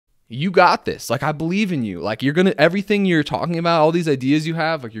You got this. Like, I believe in you. Like, you're going to, everything you're talking about, all these ideas you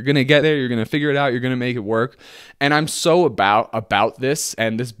have, like, you're going to get there, you're going to figure it out, you're going to make it work. And I'm so about this,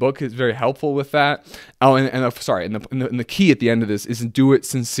 and this book is very helpful with that. Oh, sorry, and the key at the end of this is to do it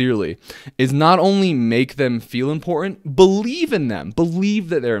sincerely, is not only make them feel important, believe in them, believe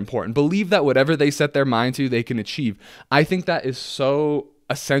that they're important, believe that whatever they set their mind to, they can achieve. I think that is so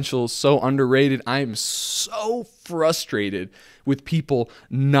essential, so underrated. I am so frustrated with people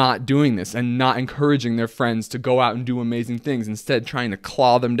not doing this and not encouraging their friends to go out and do amazing things, instead trying to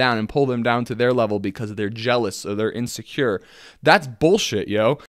claw them down and pull them down to their level because they're jealous or they're insecure. That's bullshit, yo.